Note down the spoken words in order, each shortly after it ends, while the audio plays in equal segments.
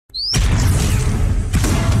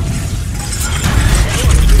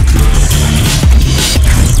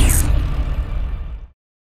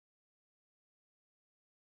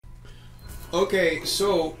Okay,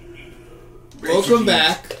 so welcome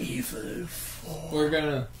back. Evil. We're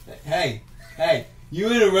gonna. Hey, you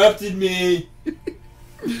interrupted me.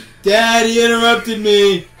 Daddy interrupted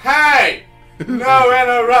me. Hey! No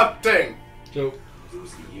interrupting!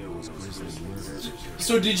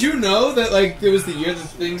 So did you know that like there was the year that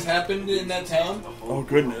things happened in that town? Oh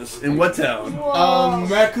goodness! In what town?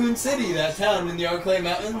 Raccoon City, that town in the Arclay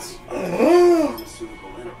Mountains.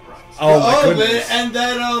 Oh my goodness! And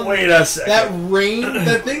that wait a second. that rain,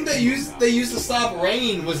 the thing that they used to stop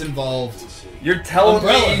rain was involved. You're telling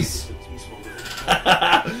Umbrellas. me.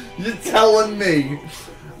 You're telling me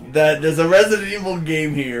that there's a Resident Evil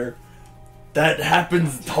game here that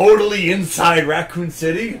happens totally inside Raccoon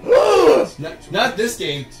City? Not this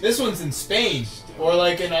game. This one's in Spain, or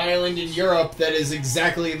like an island in Europe that is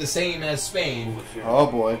exactly the same as Spain. Oh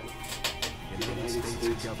boy.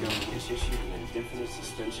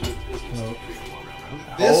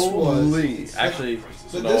 This Holy. was Actually,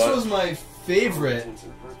 but this was my favorite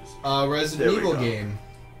Resident Evil game.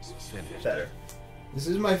 Better. This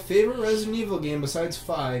is my favorite Resident Evil game besides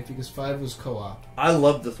 5 because 5 was co-op. I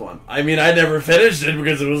love this one. I mean, I never finished it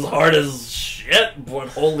because it was hard as shit, but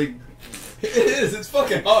holy... It is. It's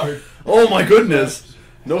fucking hard. Oh my goodness.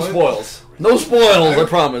 No spoils. No spoils, I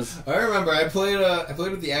promise. I remember I played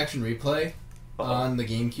with the Action Replay on the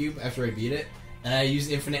GameCube after I beat it, and I used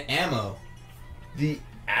infinite ammo. The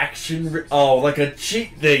action... Oh, like a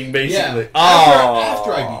cheat thing, basically. Yeah.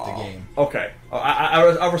 After I beat the game. Okay.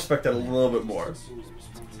 I respect that a little bit more.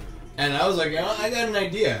 And I was like, you know, I got an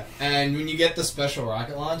idea. And when you get the special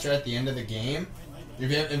rocket launcher at the end of the game, if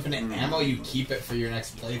you have infinite ammo, you keep it for your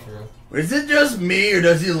next playthrough. Is it just me, or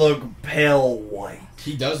does he look pale white?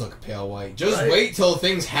 He does look pale white. Just wait till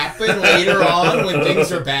things happen later on when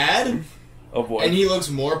things are bad. Oh boy. And he looks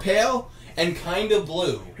more pale and kind of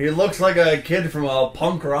blue. He looks like a kid from a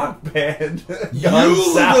punk rock band. You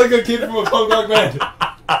look like a kid from a punk rock band.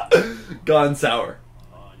 Gone sour.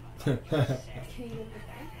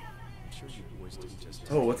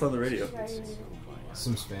 Oh, what's on the radio?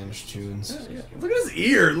 Some Spanish tunes. Yeah. Look at his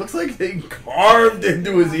ear. It looks like they carved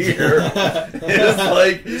into his ear. It's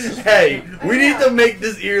like, hey, we need to make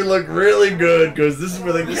this ear look really good because this is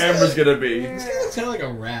where the camera's going to be. This guy looks kind of like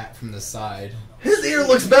a rat from the side. His ear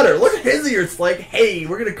looks better. Look at his ear. It's like, hey,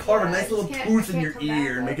 we're going to carve a nice little tooth in your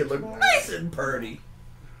ear and make it look nice and purty.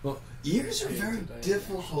 Well, ears are very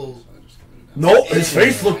difficult. Nope, his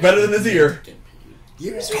face looked better than his ear.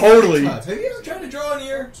 Ears are Totally. Have you ever tried to draw an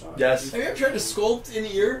ear? Yes. Have you ever tried to sculpt an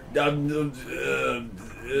ear?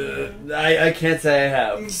 I can't say I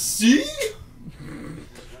have. See?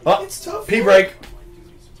 Oh, It's tough. pee break.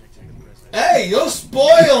 Hey, no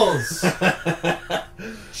spoils!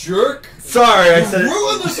 Jerk. Sorry, I said it.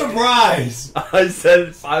 Ruin the surprise! I said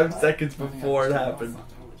it 5 seconds before it happened.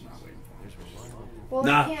 Well,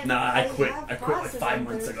 Nah, I they quit. have I quit like classes 5 on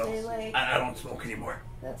months ago. Thursday, like, I don't smoke anymore.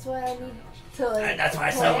 that's why I need to like. And that's why I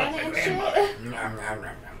sound plan like my and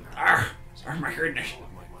grandmother. shit. Oh my goodness.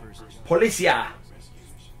 Policia.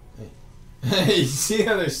 You see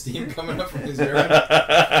how there's steam coming up from his urine?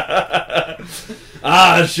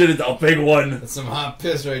 Ah, shit, it's a big one. That's some hot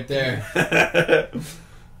piss right there.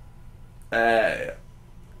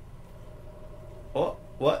 Oh,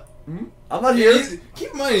 what? I'm not here.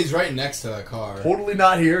 Keep in mind he's right next to that car. Totally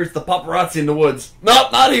not here. It's the paparazzi in the woods.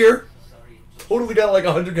 Nope, not here. Totally got like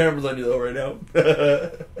 100 cameras on you though right now.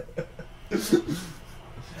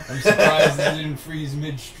 I'm surprised it didn't freeze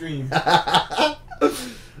midstream.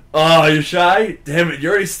 Oh, you're shy? Damn it, you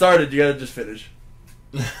already started. You gotta just finish.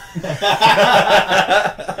 You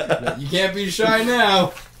can't be shy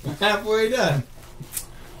now. I'm halfway done.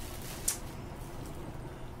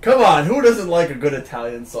 Come on, who doesn't like a good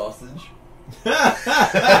Italian sausage?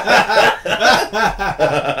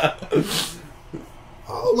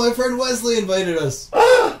 Oh, my friend Wesley invited us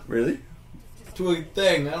Really? to a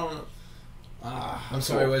thing. I don't know. I'm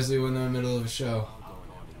sorry, Wesley, we're in the middle of a show.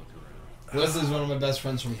 Wesley's one of my best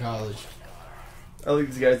friends from college. I like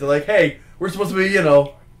these guys. They're like, hey, we're supposed to be, you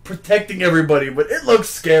know, protecting everybody, but it looks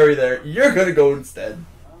scary there. You're gonna go instead.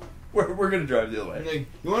 We're gonna drive the other way. Like,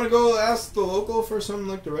 you want to go ask the local for some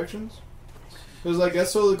like directions? Cause like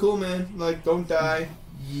that's totally cool, man. Like, don't die.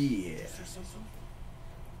 Yeah.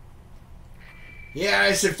 Yeah,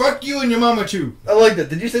 I said fuck you and your mama too. I like that.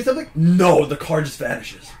 Did you say something? No, the car just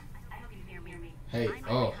vanishes. Hey,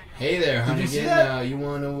 hey there, honey. you see that? You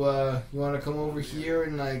wanna come over here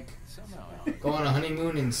and like go on a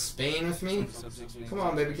honeymoon in Spain with me? Come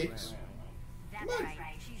on, baby cakes. Come on.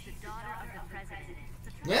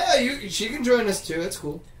 Yeah, she can join us too. That's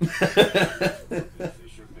cool.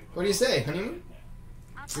 What do you say, honeymoon?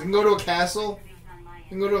 We can go to a castle.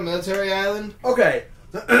 can go to a military island. Okay.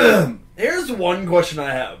 Here's one question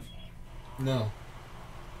I have. No.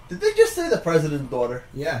 Did they just say the president's daughter?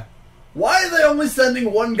 Yeah. Why are they only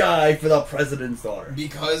sending one guy for the president's daughter?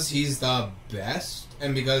 Because he's the best,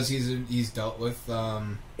 and because he's dealt with.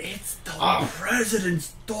 It's the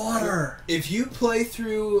president's daughter. If you play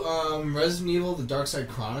through Resident Evil: The Dark Side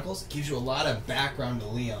Chronicles, it gives you a lot of background to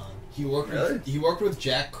Leon. He worked with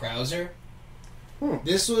Jack Krauser.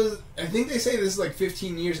 This was, I think they say this is like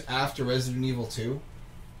 15 years after Resident Evil 2.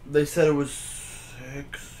 They said it was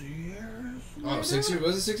 6 years. Oh, 6 years?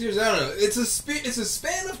 Was it 6 years? I don't know. It's a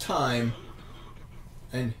span of time.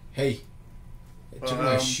 And hey, it took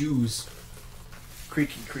my shoes.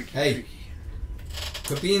 Creaky. Hey. Creaky.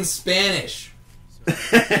 Quit being Spanish.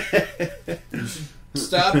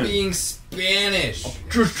 Stop being Spanish.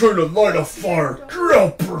 Just trying to light a fire.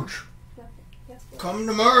 Come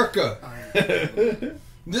to America.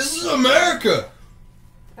 This is America.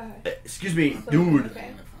 Excuse me, dude.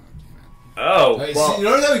 Okay. Oh, Hey, well, see, you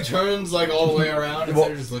notice how he turns like all the way around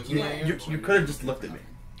instead of just looking at you? you could have just looked at me.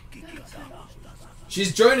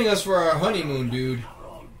 She's joining us for our honeymoon, dude.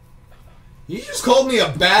 You just called me a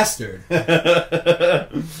bastard.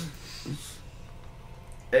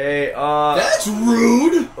 Hey, That's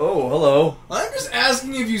rude. oh, hello. I'm just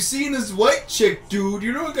asking if you've seen this white chick, dude.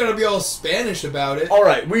 You're not gonna be all Spanish about it.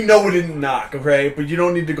 Alright, we know we didn't knock, okay? But you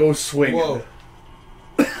don't need to go swinging. Whoa.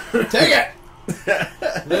 Take it!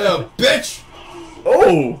 Little bitch!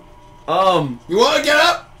 Oh! You wanna get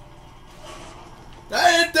up?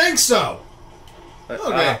 I didn't think so.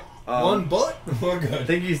 Okay. One bullet? We're I good.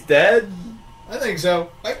 think he's dead? I think so.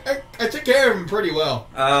 I took care of him pretty well.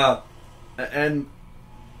 And...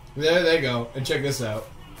 There they go. And check this out.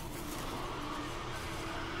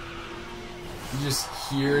 You just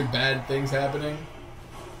hear bad things happening.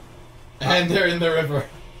 And they're in the river.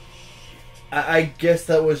 I guess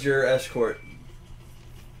that was your escort.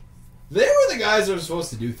 They were the guys that were supposed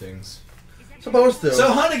to do things. Supposed to.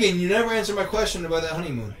 So, Hunnigan, you never answered my question about that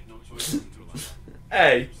honeymoon.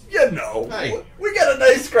 Hey, you know. Hey. We got a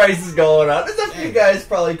nice crisis going on. There's a few guys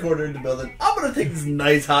probably cornered the building. I'm gonna take this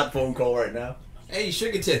nice hot phone call right now. Hey,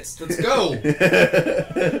 sugar tits, let's go.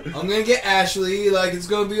 I'm gonna get Ashley, like, it's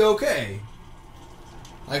gonna be okay.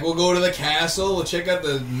 Like, we'll go to the castle, we'll check out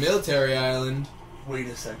the military island. Wait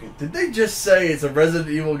a second. Did they just say it's a Resident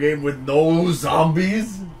Evil game with no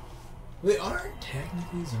zombies? They aren't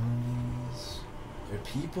technically zombies. They're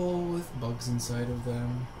people with bugs inside of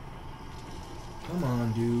them. Come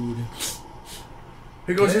on, dude.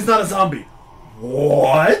 He goes, he's not a zombie.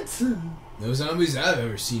 What? No zombies I've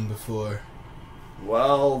ever seen before.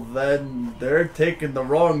 Well, then they're taking the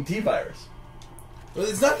wrong T-virus. Well,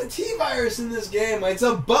 it's not the T-virus in this game, it's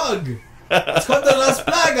a bug. It's called the Las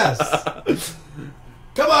Plagas.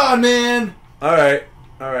 Come on, man. Alright.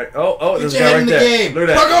 Oh, Get there's your a guy head right in the there. game. Look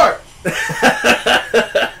at Parkour!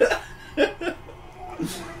 that.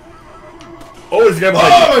 Oh, there's a guy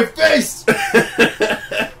behind Oh, my face!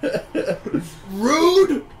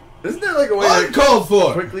 Rude! Isn't there like a way to Uncalled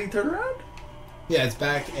for! quickly turn around? Yeah, it's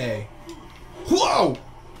back A. Whoa!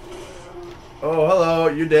 Oh, hello,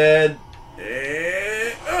 you dead.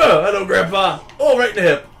 Hello, Grandpa. Oh, right in the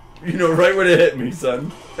hip. You know, right where they hit me,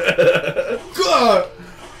 son. God!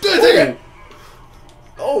 Take it!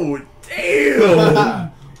 Oh,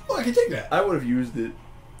 damn! Oh, I can take that. I would have used it.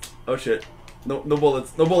 Oh, shit. No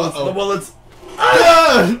bullets. No bullets. Uh-oh. No bullets.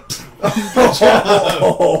 Ah!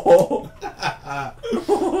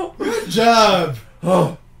 Good job!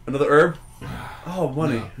 Oh, another herb? Oh,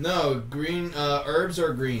 money. No, green, herbs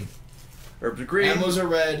are green. Herbs are green. Ammos are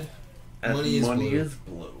red. And money is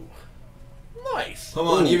blue. Nice. Come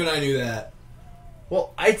on, Ooh. even I knew that.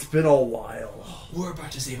 Well, it's been a while. We're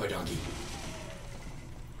about to save a doggy.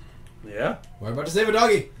 Yeah? We're about to save a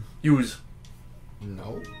doggy. Use.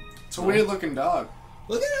 No. It's a weird looking dog.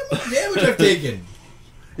 Look at how much damage I've taken.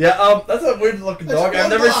 Yeah, that's a weird looking That's dog. I've one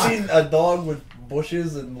never block. seen a dog with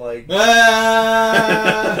bushes and like Ah!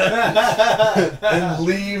 and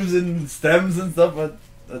leaves and stems and stuff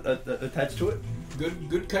attached to it.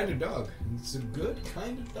 Good kind of dog. It's a good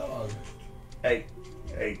kind of dog. Hey.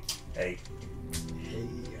 Hey,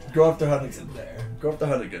 Go after Hunnigan. in there. Go after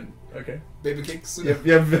Hunnigan. Okay. Baby kicks. You have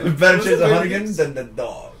a better Those chance are of baby Hunnigan kicks. than the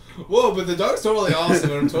dog. Whoa, but the dog's totally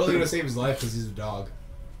awesome, and I'm totally gonna save his life because he's a dog.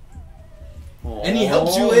 And he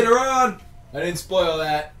helps you later on. I didn't spoil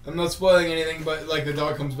that. I'm not spoiling anything, but like the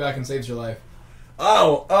dog comes back and saves your life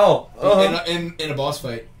in a boss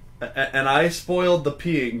fight. And I spoiled the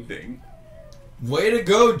peeing thing. Way to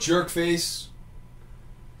go, jerkface.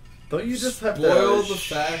 Don't you just have Spoil to the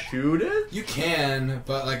fact- shoot it? You can,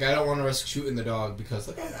 but like I don't want to risk shooting the dog because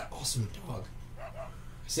look at that awesome dog.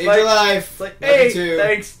 Saved your life. It's like, Love you hey, too.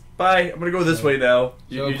 thanks. Bye. I'm gonna go this way now.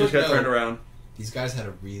 So You just got turned around. These guys had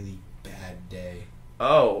a really bad day.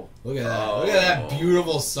 Oh. Look at that. Oh. Look at that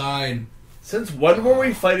beautiful sign. Since when were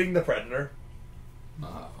we fighting the Predator?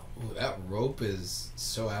 Ooh, that rope is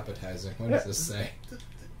so appetizing. What does this say?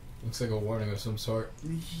 Looks like a warning of some sort.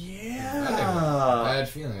 Yeah. I have a bad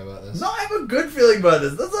feeling about this. No, I have a good feeling about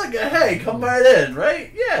this. That's like a, hey, come right in, right?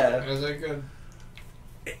 Yeah. Is that good?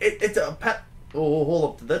 It's a pet. Oh,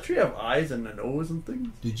 hold up. Did that tree have eyes and a nose and things?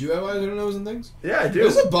 Did you have eyes and a nose and things? Yeah, I do.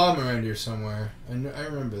 There's a bomb around here somewhere. I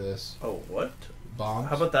remember this. Oh, what? Bombs.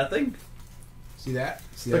 How about that thing? See that?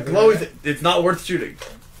 See The that? glowy. It's not worth shooting.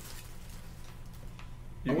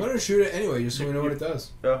 I'm gonna shoot it anyway, just so we know what it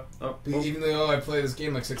does. Yeah. Oh, Even though I played this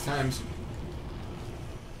game like 6 times.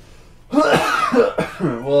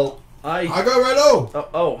 Well, I got Red O!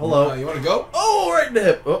 Oh, hello. You wanna go? Oh, right in the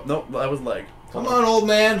hip. Oh, no, that was leg. Come on, old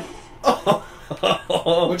man. Oh.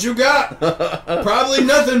 What you got? Probably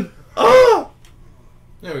nothing. Oh.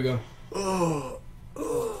 There we go. Oh.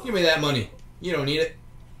 Give me that money. You don't need it.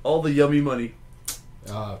 All the yummy money.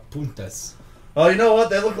 Puntas. Oh, you know what?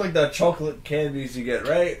 They look like the chocolate candies you get,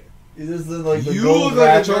 right? This is like the You gold look like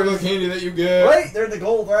wrappers. the chocolate candy that you get. Right? They're the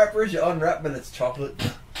gold wrappers. You unwrap them and it's chocolate.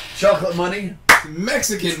 Chocolate money.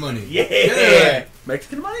 Mexican money. Yeah. Get it right.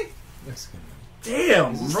 Mexican money? Mexican money.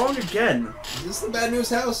 Damn, I'm wrong again. Is this the bad news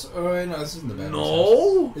house? Oh, wait, no, this isn't the bad news house.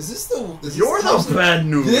 No. Is this the... Is You're this house the bad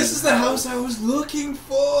news. This is the house I was looking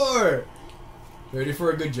for. Ready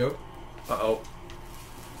for a good joke? Uh-oh.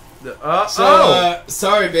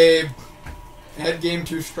 Sorry, babe. Head game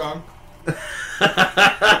too strong.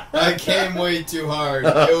 I came way too hard.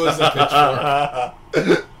 It was a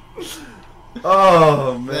pitchfork.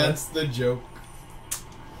 Oh, man. That's the joke.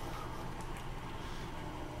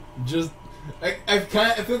 Just, I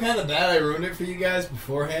feel kind of bad I ruined it for you guys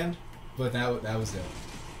beforehand, but that was it.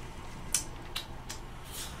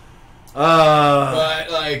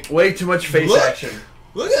 But like, way too much face action.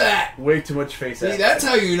 Look at that. Way too much face See, action. that's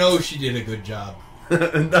how you know she did a good job.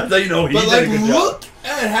 That's how you know he But did like, a good look job.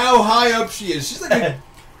 at how high up she is.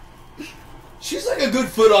 She's like a good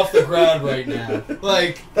foot off the ground right now.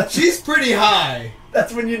 Like, she's pretty high.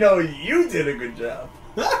 That's when you know you did a good job.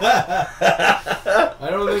 I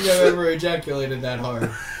don't think I've ever ejaculated that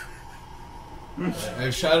hard.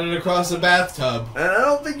 I've shot it across a bathtub. And I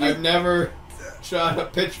don't think I've never shot a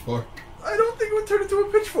pitchfork. I don't think it would turn into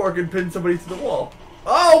a pitchfork and pin somebody to the wall.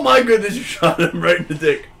 Oh my goodness, you shot him right in the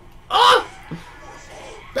dick. Ah!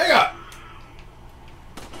 Back up!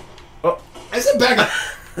 Oh. I said back up!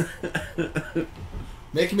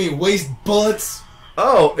 Making me waste bullets.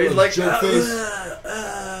 Oh, he's Oh, like, jerk face.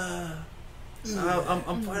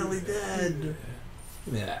 I'm finally dead.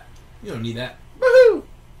 Give me that. You don't need that. Woohoo!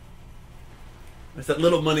 It's that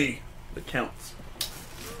little money that counts.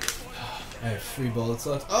 I have 3 bullets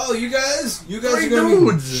left. Oh, you guys are Three gonna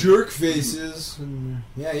dudes. be jerk faces.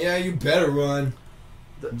 Yeah, you better run.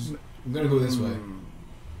 I'm gonna go this way.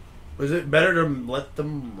 Was it better to let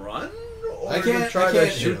them run, or I can't try to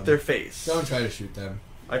hit shoot them. their face? Don't try to shoot them.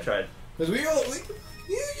 I tried. Because do you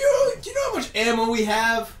know how much ammo we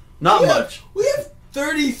have? Not much. We have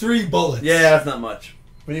 33 bullets. Yeah, that's not much.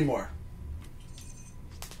 We need more.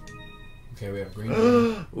 Okay, we have green.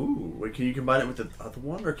 Ooh, wait, can you combine it with the other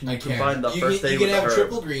one, or can you combine the first aid You with can the have herb?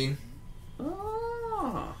 triple green.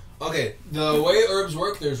 Ah. Okay, the way herbs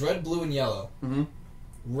work, there's red, blue, and yellow. Mm-hmm.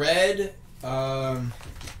 Red, I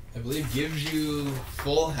believe, gives you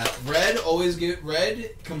full health. Red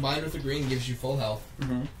combined with the green gives you full health.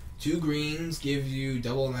 Mm-hmm. 2 greens give you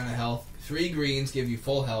double amount of health. 3 greens give you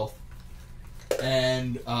full health.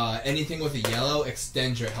 And anything with a yellow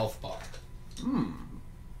extends your health bar.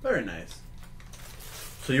 Very nice.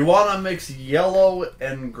 So you want to mix yellow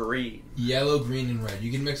and green? Yellow, green, and red.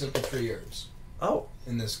 You can mix up to 3 herbs. Oh.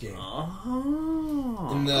 In this game. Oh.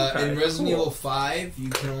 In Resident Evil 5, you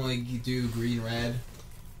can only do green, red,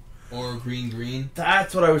 or green, green.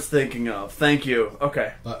 That's what I was thinking of. Thank you.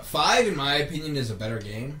 Okay. But 5, in my opinion, is a better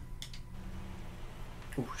game.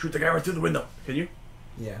 Ooh, shoot the guy right through the window. Can you?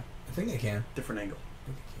 Yeah, I think I can. Different angle.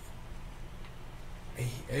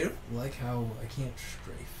 I don't like how I can't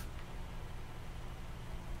strafe.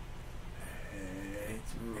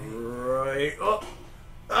 It's right. Oh.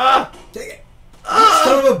 Ah! Take it! Ah!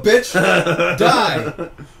 Son of a bitch! Die!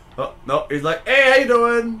 Oh, no, he's like, hey, how you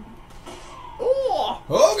doing? Oh!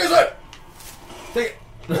 Oh, guess what? Take it!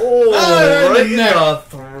 Oh, Ah, right in neck. the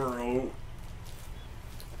throat.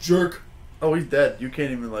 Jerk. Oh, he's dead. You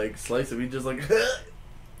can't even, like, slice him. He's just like,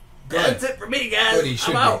 that's it for me, guys. But he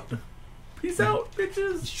should I'm out. be. Peace out, He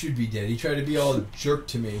bitches. should be dead. He tried to be all jerk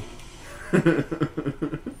to me.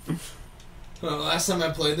 Well, last time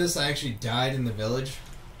I played this, I actually died in the village.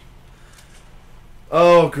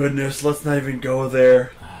 Oh goodness, let's not even go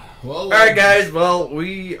there. Well, Alright guys, well,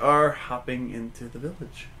 we are hopping into the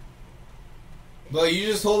village. But you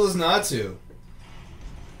just told us not to.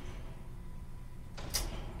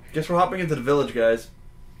 Guess we're hopping into the village, guys.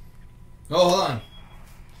 Oh, hold on.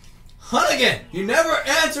 Hunnigan, you never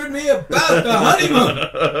answered me about the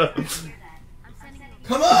honeymoon.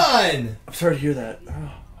 Come on. I'm sorry to hear that.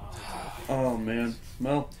 Oh man.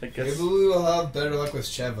 Well, I guess. Maybe we will have better luck with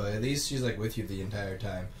Sheva. At least she's like with you the entire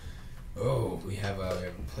time. Oh, we have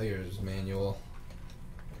a player's manual.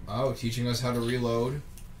 Oh, teaching us how to reload.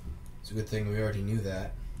 It's a good thing we already knew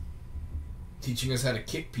that. Teaching us how to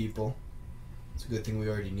kick people. It's a good thing we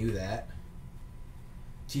already knew that.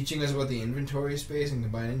 Teaching us about the inventory space and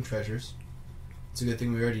combining treasures. It's a good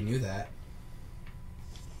thing we already knew that.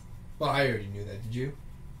 Well, I already knew that. Did you?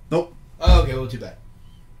 Nope. Oh, okay. Well, too bad.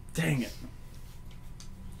 Dang it.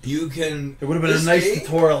 You can... It would have been a nice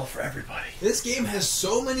tutorial for everybody. This game has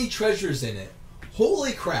so many treasures in it.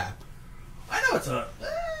 Holy crap. I know it's a...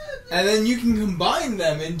 And then you can combine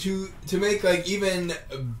them to make like even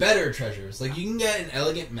better treasures. Like you can get an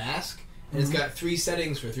elegant mask, and it's got 3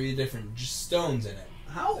 settings for 3 different stones in it.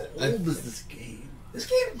 How old is this game? This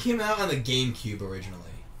game came out on the GameCube originally.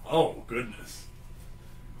 Oh, goodness.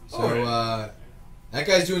 So, that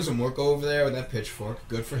guy's doing some work over there with that pitchfork.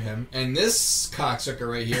 Good for him. And this cocksucker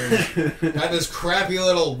right here got this crappy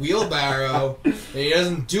little wheelbarrow that he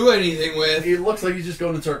doesn't do anything with. It looks like he's just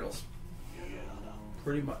going in circles.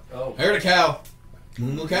 Pretty much. Oh. I heard a cow.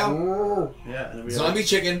 Moo cow? Oh. Yeah. And Zombie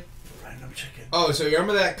chicken. Random chicken. Oh, so you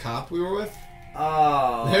remember that cop we were with?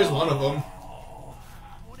 Oh. There's one of them.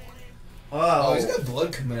 Oh, he's got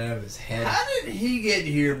blood coming out of his head. How did he get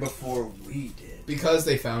here before we did? Because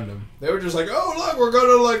they found him. They were just like, oh, look, we're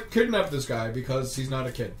gonna, like, kidnap this guy because he's not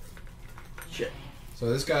a kid. Shit. So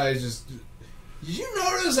this guy is just... Did you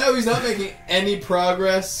notice how he's not making any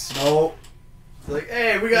progress? No. It's like,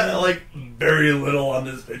 hey, we got, like, very little on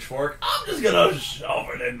this pitchfork. I'm just gonna shove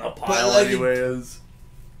it in the pile like, anyways.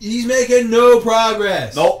 He's making no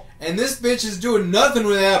progress. Nope. And this bitch is doing nothing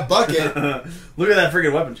with that bucket. Look at that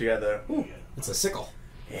freaking weapon she got there. Ooh. It's a sickle.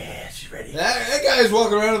 Yeah, she's ready. That guy's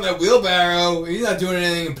walking around with that wheelbarrow. He's not doing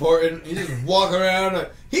anything important. He's just walking around.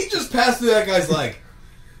 He just passed through that guy's leg.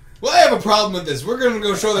 Well, I have a problem with this. We're going to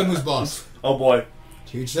go show them who's boss. Oh, boy.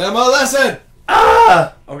 Teach them a lesson.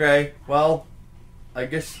 Ah! Okay, well, I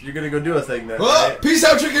guess you're going to go do a thing then. Oh, right? Peace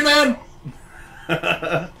out, chicken man.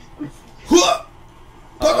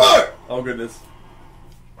 Parkour! Oh, goodness.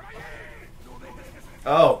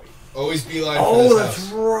 Oh. Always beeline for Oh, this that's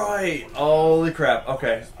house. right. Holy crap.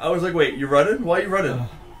 Okay. I was like, wait, you running? Why are you running?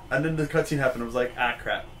 And then the cutscene happened. I was like, ah,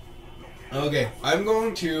 crap. Okay, I'm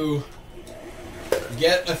going to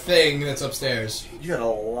get a thing that's upstairs. You got a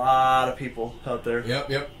lot of people out there.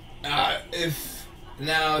 Yep.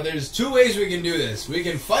 Now, there's 2 ways we can do this. We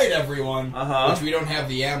can fight everyone, which we don't have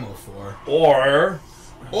the ammo for. Or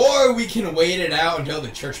we can wait it out until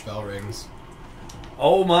the church bell rings.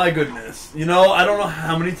 Oh my goodness. You know, I don't know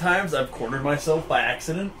how many times I've cornered myself by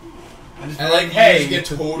accident. And like, hey. you just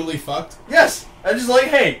get totally fucked? Yes! I just like,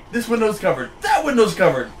 hey, this window's covered. That window's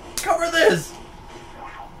covered. Cover this!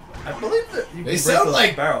 I believe that you They can sound break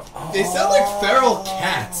like barrels. They sound like feral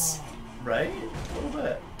cats. Right? A little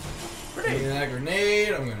bit. Need that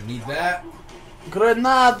grenade. I'm gonna need that.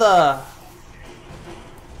 Granada!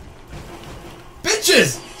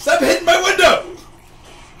 Bitches! Stop hitting my window!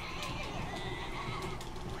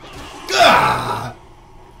 Gah!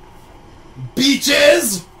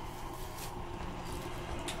 Beaches!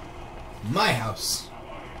 My house.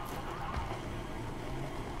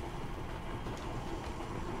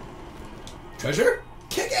 Treasure?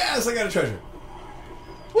 Kick ass! I got a treasure.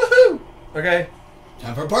 Woohoo! Okay.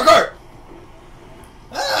 Time for parkour!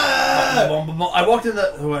 Ah! I walked in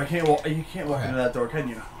that. Oh, I can't walk. You can't walk into that door, can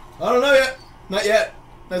you? I don't know yet. Not yet.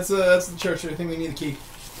 That's the church. I think we need a key.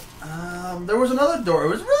 There was another door. It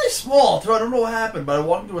was really small too. I don't know what happened, but I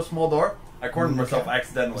walked into a small door. I cornered myself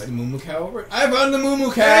accidentally. Is the moo cow over it? I found the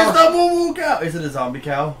moo cow. There's the moo cow. Is it a zombie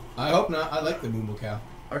cow? I hope not. I like the moo cow.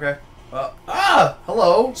 Okay.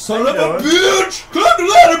 Hello. Son of a bitch! Climb the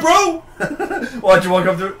ladder, bro! Why'd you walk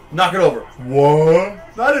up to it? Knock it over.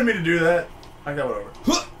 What? No, I didn't mean to do that. Knock that one over.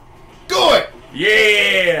 Go it!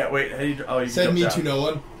 Yeah! Wait, how do you... Oh, you can Send jump me down. to no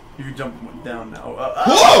one. You can jump down now.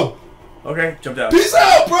 Whoa! Okay, jump down. Peace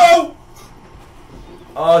out, bro!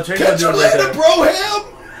 Oh, change Catch your ladder, bro, ham!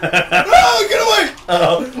 No, get away!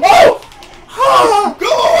 Oh! Oh! Go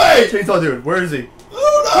away! Chainsaw dude, where is he?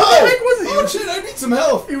 Oh, no! Where the heck was he? Oh, shit, I need some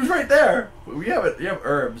help. He was right there. You have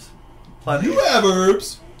herbs. Plenty. You have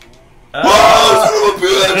herbs. Oh, son of a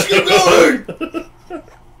bitch! Keep going!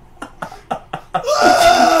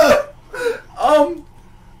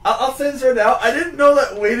 I'll say this right now. I didn't know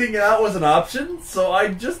that waiting it out was an option, so I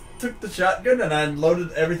just took the shotgun and I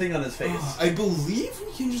loaded everything on his face. I believe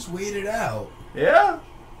we can just wait it out. Yeah?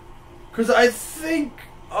 Because I think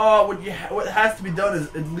what has to be done is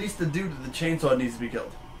at least the dude with the chainsaw needs to be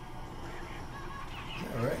killed.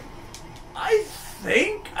 Alright. I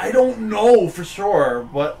think. I don't know for sure,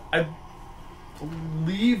 but I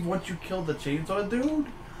believe once you kill the chainsaw dude,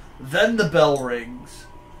 then the bell rings.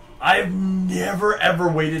 I've never ever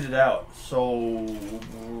waited it out, so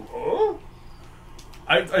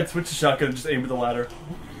I'd switch the shotgun and just aim at the ladder.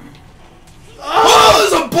 Oh,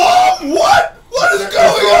 there's a bomb! What? What is They're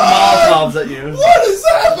going throwing on? Molotovs at you. What is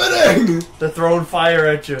happening? They're throwing fire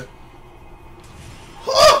at you.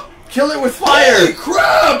 Huh? Kill it with fire! Holy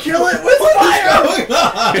crap! Kill it with fire! What is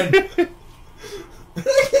going on? I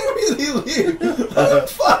can't really leave. I'm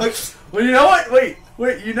fucked. Well, you know what? Wait,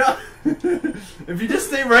 you know... if you just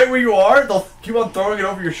stay right where you are, they'll keep on throwing it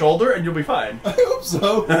over your shoulder and you'll be fine. I hope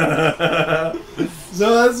so.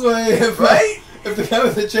 So that's why if the guy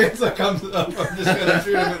with the chainsaw comes up, I'm just gonna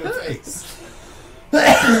shoot him in the face.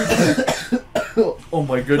 Oh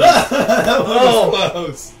my goodness. That was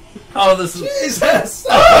close. Oh, this is... Jesus!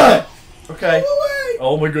 Okay. Go away!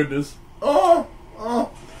 Oh my goodness. Oh.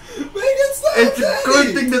 Make it stop! It's a Daddy!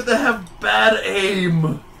 good thing that they have bad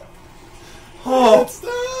aim. Oh.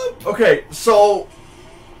 Stop! Okay, so...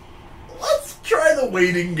 let's try the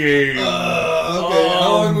waiting game. Okay,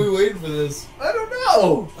 how long are we waiting for this? I don't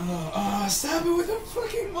know. Stop it with the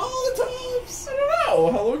fucking Molotovs! I don't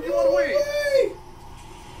know. How long do you want to wait? Away.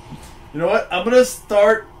 You know what? I'm gonna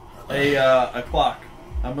start a clock.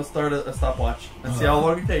 I'm gonna start a stopwatch and see how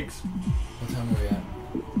long it takes. What time are we at?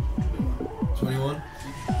 21?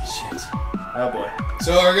 Shit. Oh boy.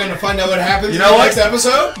 So we're gonna find out what happens You in know the what? next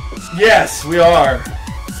episode? Yes, we are.